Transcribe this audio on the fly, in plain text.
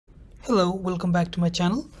Hello, welcome back to my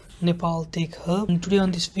channel Nepal Tech Hub, and today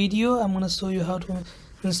on this video I'm going to show you how to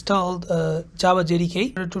install Java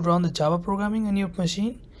JDK to run the Java programming on your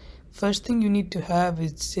machine. First thing you need to have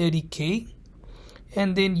is JDK,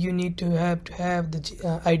 and then you need to have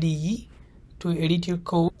the IDE to edit your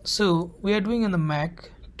code. So we are doing on the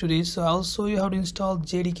Mac today, so I'll show you how to install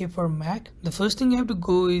JDK for Mac. The first thing you have to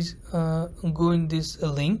go is go in this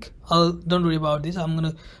link. Don't worry about this, I'm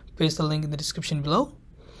going to paste the link in the description below.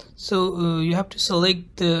 So you have to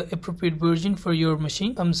select the appropriate version for your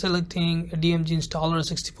machine. I'm selecting a DMG installer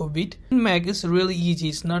 64-bit. In Mac it's really easy.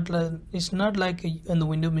 It's not like on the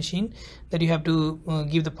Windows machine that you have to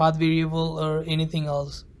give the path variable or anything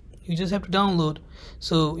else. You just have to download.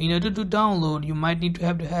 So in order to download, you might need to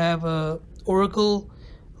have a Oracle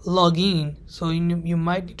login. So you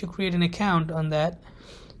might need to create an account on that.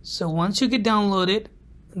 So once you get downloaded,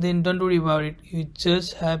 then don't worry about it. You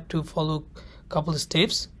just have to follow a couple of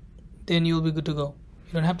steps. Then you'll be good to go.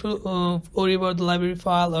 You don't have to worry about the library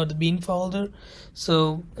file or the bin folder.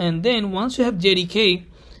 So, and then once you have JDK,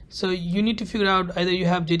 so you need to figure out either you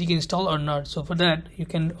have JDK installed or not. So for that, you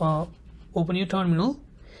can open your terminal,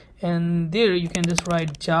 and there you can just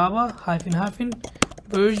write Java --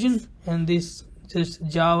 version, and this just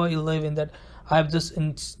Java 11 that I've just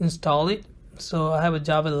installed it. So I have a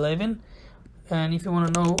Java 11, and if you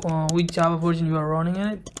want to know which Java version you are running in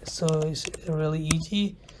it, so it's really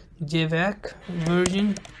easy. JDK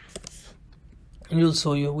version, and it'll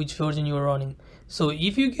show you which version you are running. So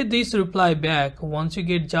if you get this reply back, once you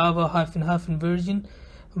get Java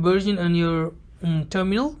version on your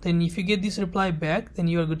terminal, then if you get this reply back, then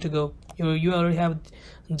you are good to go. You already have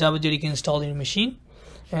Java JDK installed in your machine,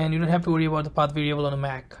 and you don't have to worry about the path variable on a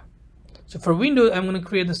Mac. So for Windows, I'm going to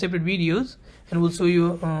create the separate videos, and we'll show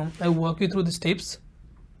you. I'll walk you through the steps.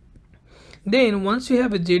 Then once you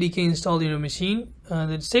have a JDK installed in your machine,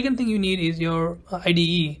 the second thing you need is your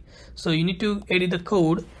IDE. So you need to edit the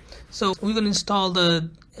code. So we're going to install the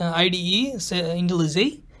IDE,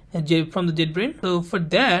 IntelliJ, from the JetBrains. So for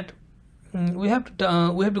that, we have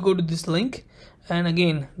to go to this link. And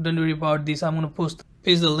again, don't worry about this. I'm going to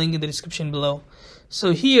paste the link in the description below.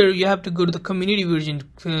 So here you have to go to the community version.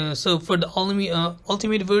 So for the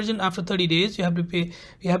ultimate version, after 30 days, you have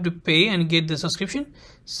to pay and get the subscription.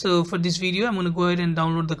 So for this video, I'm going to go ahead and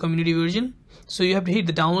download the community version. So you have to hit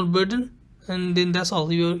the download button, and then that's all.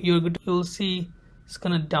 You're good. You'll see it's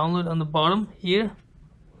going to download on the bottom here.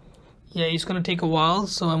 Yeah, it's going to take a while,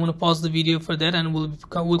 so I'm going to pause the video for that, and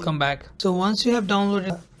we'll come back. So once you have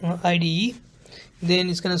downloaded IDE, then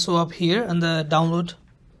it's going to show up here on the download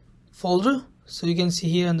folder. So you can see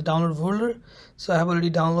here in the download folder. So I have already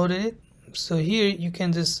downloaded it. So here you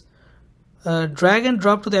can just drag and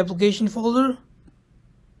drop to the application folder.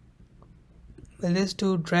 Let's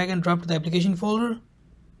do drag and drop to the application folder.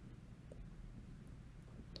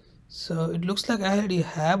 So it looks like I already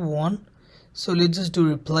have one. So let's just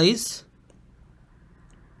do replace.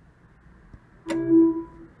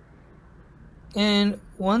 And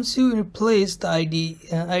once you replace the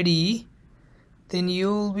IDE, then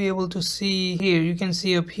you'll be able to see here. You can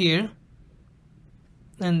see up here.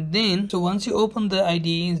 And then, so once you open the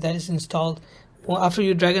IDE that is installed, after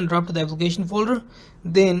you drag and drop to the application folder,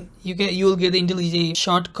 then you'll get the IntelliJ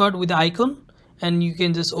shortcut with the icon, and you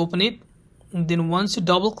can just open it. And then once you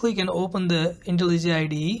double click and open the IntelliJ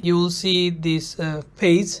IDE, you will see this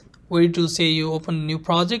page where it will say you open a new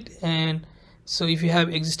project. And so if you have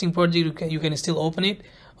existing project, you can still open it,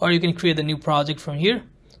 or you can create a new project from here.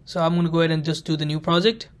 So I'm going to go ahead and just do the new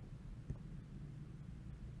project.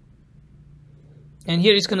 And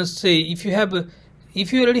here it's going to say if you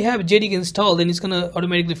already have JDK installed, then it's going to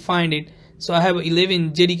automatically find it. So I have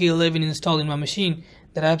JDK 11 installed in my machine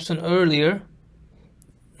that I have shown earlier.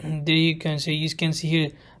 And there you can see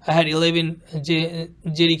here I had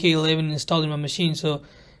JDK 11 installed in my machine. So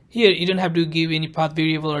here you don't have to give any path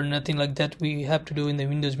variable or nothing like that. We have to do in the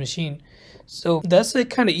Windows machine. So that's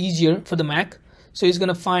kind of easier for the Mac. So it's going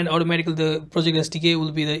to find automatically the project SDK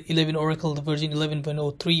will be the 11 Oracle, the version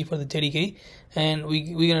 11.03 for the JDK, and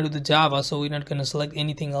we're going to do the Java, so we're not going to select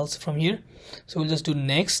anything else from here. So we'll just do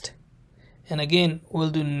next, and again we'll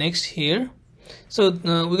do next here. So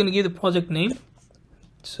we're going to give the project name.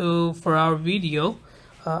 So for our video,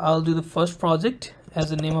 I'll do the first project as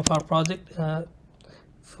the name of our project,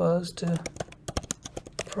 first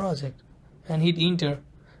project, and hit enter.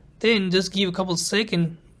 Then just give a couple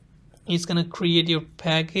seconds. It's gonna create your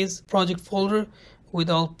package project folder with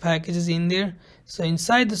all packages in there. So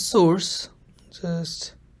inside the source,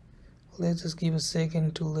 let's just give a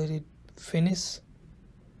second to let it finish.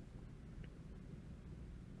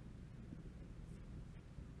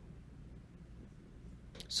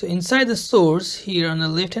 So inside the source, here on the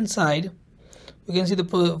left hand side, we can see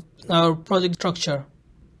our project structure.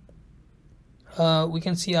 We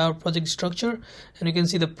can see our project structure, and you can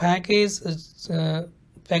see the package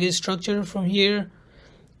structure from here,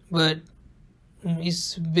 but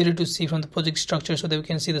it's better to see from the project structure so that we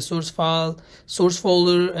can see the source file, source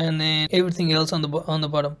folder, and then everything else on the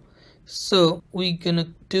bottom. So we're gonna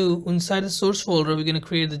do inside the source folder, we're gonna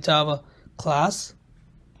create the Java class,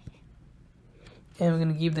 and we're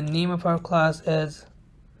gonna give the name of our class as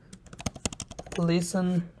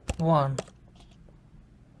lesson 1.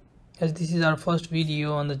 As this is our first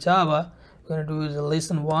video on the Java, we're gonna do is a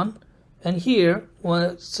lesson 1, and here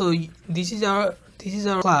so this is our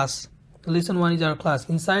class. Lesson 1 is our class.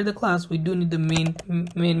 Inside the class, we do need the main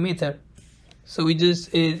method. So we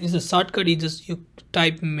just it's a shortcut. You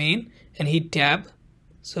type main and hit tab,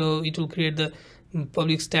 so it will create the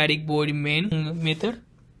public static void main method.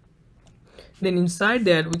 Then inside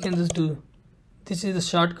that, we can just do, this is the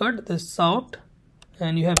shortcut, the sort,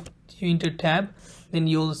 and you enter tab, then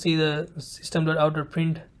you'll see the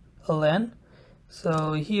system.out.println.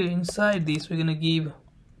 So here inside this, we're gonna give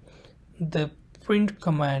the print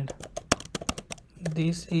command.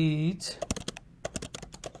 This is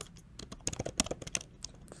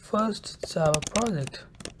first Java project,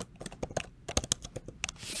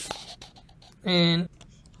 and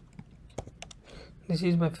this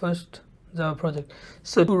is my first Java project.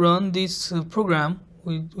 So to run this program,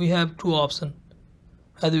 we have two options.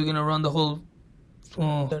 Either we're gonna run the whole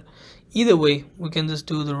either way, we can just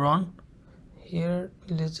do the run. Here,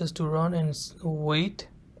 let's just do run and wait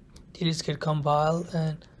till it gets compiled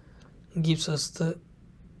and gives us the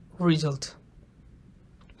result.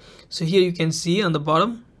 So here you can see on the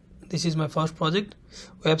bottom, this is my first project.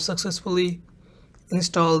 We have successfully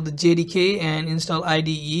installed the JDK and install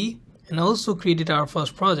IDE, and also created our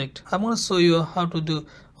first project. I'm going to show you how to do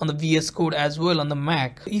on the VS Code as well on the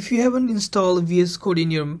Mac. If you haven't installed VS Code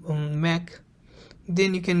in your Mac,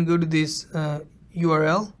 then you can go to this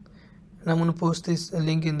URL, and I'm going to post this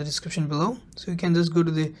link in the description below. So you can just go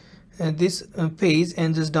to the this page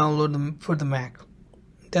and just download them for the Mac.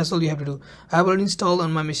 That's all you have to do. I have already installed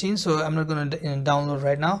on my machine, so I'm not going to download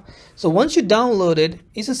right now. So once you download it,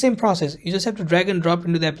 it's the same process. You just have to drag and drop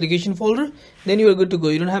into the application folder, then you are good to go.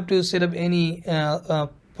 You don't have to set up any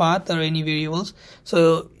path or any variables.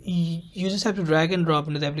 So you just have to drag and drop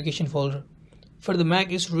into the application folder. For the Mac,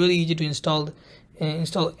 it's really easy to install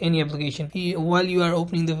any application. While you are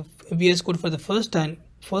opening the VS Code for the first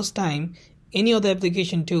time, any other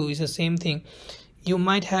application too is the same thing. You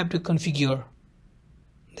might have to configure.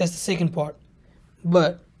 That's the second part.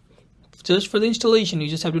 But just for the installation, you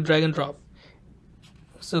just have to drag and drop.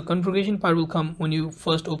 So configuration part will come when you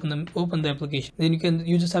first open the application. Then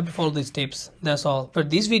you just have to follow these steps. That's all. For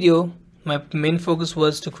this video, my main focus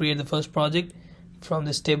was to create the first project from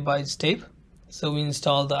the step by step. So we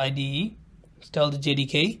install the IDE, install the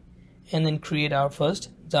JDK, and then create our first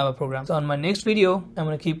Java program. So on my next video, I'm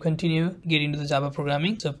going to continue getting into the Java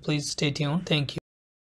programming. So please stay tuned. Thank you.